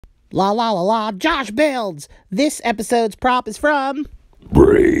La la la la, Josh builds! This episode's prop is from...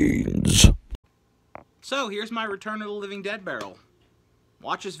 Brains. So, here's my Return of the Living Dead barrel.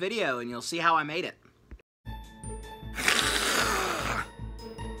 Watch this video and you'll see how I made it.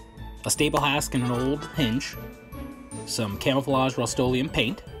 A staple hask and an old hinge. Some camouflage Rust-Oleum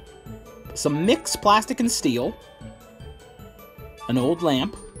paint. Some mixed plastic and steel. An old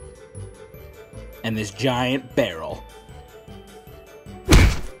lamp. And this giant barrel.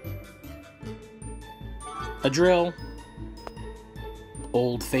 A drill.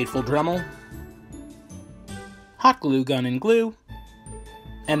 Old faithful Dremel. Hot glue gun and glue.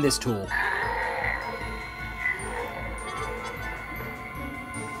 And this tool.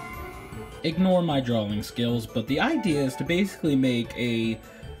 Ignore my drawing skills, but the idea is to basically make a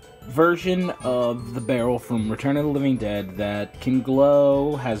version of the barrel from Return of the Living Dead that can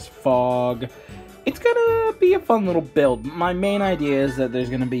glow, has fog. It's gonna be a fun little build. My main idea is that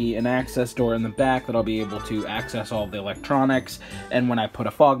there's gonna be an access door in the back that I'll be able to access all the electronics, and when I put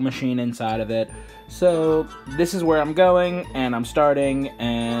a fog machine inside of it. So this is where I'm going, and I'm starting,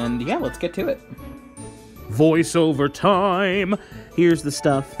 and yeah, let's get to it. Voiceover time! Here's the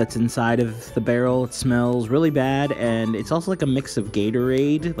stuff that's inside of the barrel. It smells really bad, and it's also like a mix of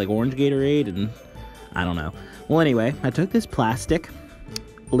Gatorade, like orange Gatorade, and I don't know. Well, anyway, I took this plastic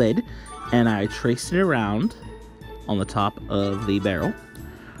lid, and I traced it around on the top of the barrel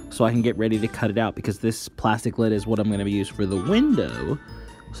so I can get ready to cut it out, because this plastic lid is what I'm going to use for the window,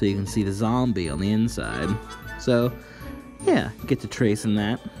 so you can see the zombie on the inside. So, yeah, get to tracing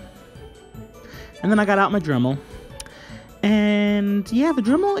that. And then I got out my Dremel. And yeah, the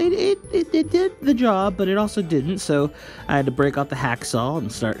Dremel, it did the job, but it also didn't, so I had to break out the hacksaw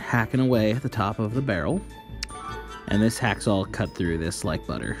and start hacking away at the top of the barrel. And this hacksaw cut through this like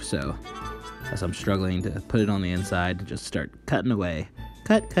butter, so as I'm struggling to put it on the inside, just start cutting away.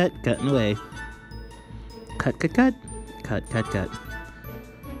 Cutting away. Cut.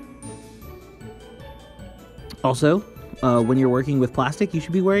 Also, when you're working with plastic, you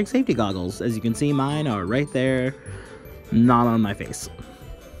should be wearing safety goggles. As you can see, mine are right there, not on my face.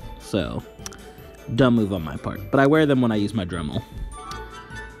 So, dumb move on my part. But I wear them when I use my Dremel,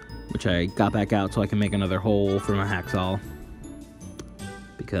 which I got back out so I can make another hole for my hacksaw,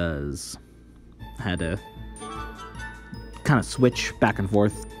 because I had to kind of switch back and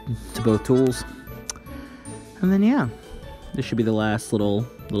forth to both tools. And then yeah, this should be the last little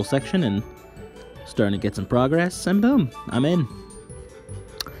section, and starting to get some progress, and boom, I'm in.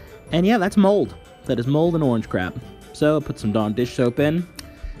 And yeah, that's mold. That is mold and orange crap. So I put some Dawn dish soap in,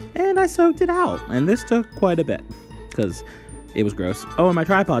 and I soaked it out, and this took quite a bit, because it was gross. Oh, and my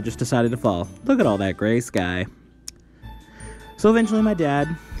tripod just decided to fall. Look at all that gray sky. So eventually my dad,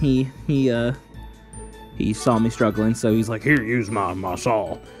 he saw me struggling, so he's like, "Here, use my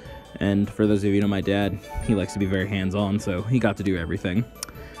saw." And for those of you who know my dad, he likes to be very hands-on, so he got to do everything.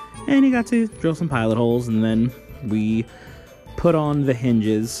 And he got to drill some pilot holes, and then we put on the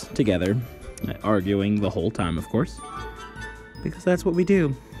hinges together, arguing the whole time, of course, because that's what we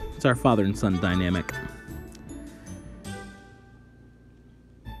do. It's our father and son dynamic.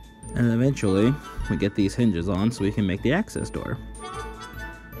 And eventually, we get these hinges on so we can make the access door.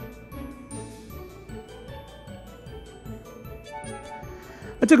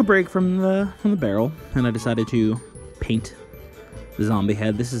 I took a break from the barrel, and I decided to paint the zombie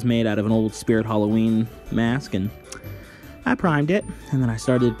head. This is made out of an old Spirit Halloween mask, and I primed it, and then I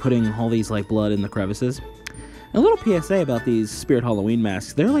started putting all these like blood in the crevices. A little PSA about these Spirit Halloween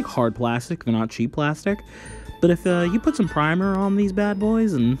masks: they're like hard plastic, they're not cheap plastic. But if you put some primer on these bad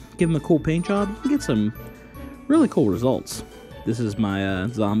boys and give them a cool paint job, you can get some really cool results. This is my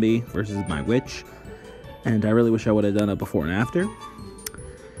zombie versus my witch, and I really wish I would have done a before and after.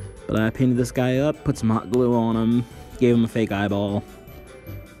 But I painted this guy up, put some hot glue on him, gave him a fake eyeball,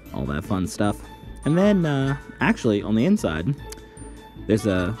 all that fun stuff. And then, actually, on the inside, there's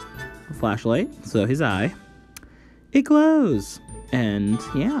a flashlight, so his eye, it glows, and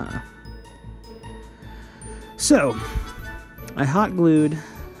yeah. So, I hot glued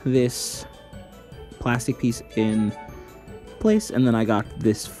this plastic piece in place, and then I got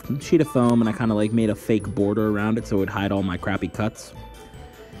this sheet of foam, and I kind of like made a fake border around it so it would hide all my crappy cuts.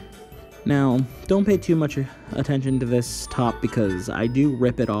 Now, don't pay too much attention to this top, because I do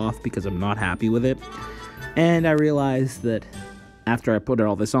rip it off because I'm not happy with it. And I realized that after I put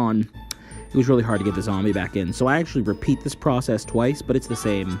all this on, it was really hard to get the zombie back in. So I actually repeat this process twice, but it's the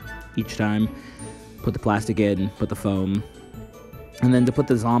same each time. Put the plastic in, put the foam, and then to put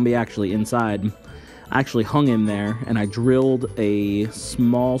the zombie actually inside, I actually hung him there, and I drilled a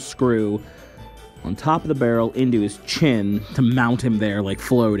small screw on top of the barrel into his chin to mount him there like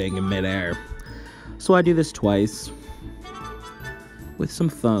floating in midair. So I do this twice with some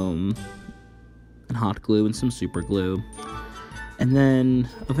foam and hot glue and some super glue. And then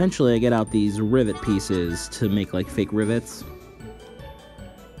eventually I get out these rivet pieces to make like fake rivets.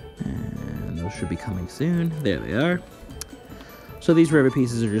 And those should be coming soon. There they are. So these rivet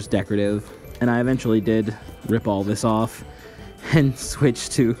pieces are just decorative. And I eventually did rip all this off and switch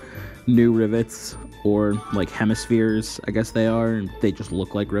to new rivets, or like hemispheres, I guess they are, and they just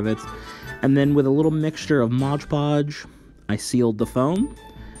look like rivets. And then with a little mixture of Mod Podge, I sealed the foam,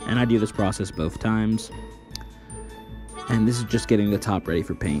 and I do this process both times. And this is just getting the top ready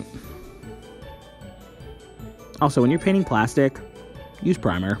for paint. Also, when you're painting plastic, use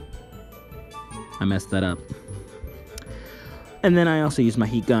primer. I messed that up. And then I also use my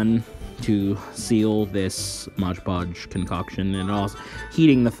heat gun to seal this Mod Podge concoction, and also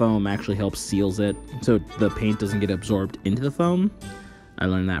heating the foam actually helps seals it so the paint doesn't get absorbed into the foam. I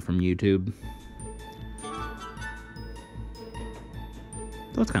learned that from YouTube.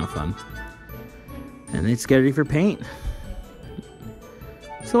 So it's kind of fun. And it's ready for paint.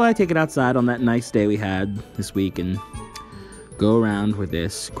 So I take it outside on that nice day we had this week and go around with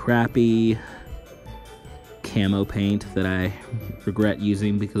this crappy camo paint that I regret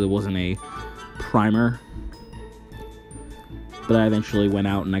using because it wasn't a primer. But I eventually went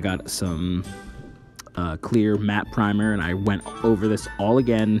out and I got some clear matte primer, and I went over this all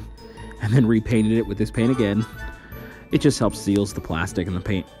again and then repainted it with this paint again. It just helps seals the plastic and the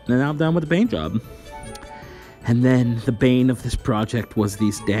paint. And now I'm done with the paint job. And then the bane of this project was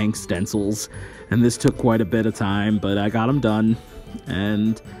these dang stencils, and this took quite a bit of time, but I got them done,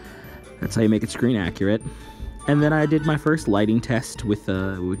 and that's how you make it screen accurate. And then I did my first lighting test with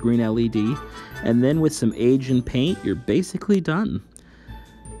green LED, and then with some Asian paint, you're basically done.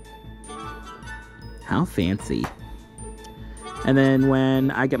 How fancy. And then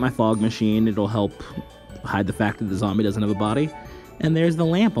when I get my fog machine, it'll help hide the fact that the zombie doesn't have a body. And there's the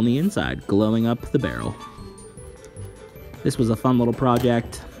lamp on the inside, glowing up the barrel. This was a fun little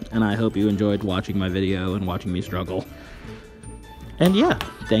project, and I hope you enjoyed watching my video and watching me struggle. And yeah,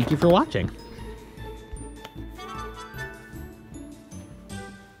 thank you for watching.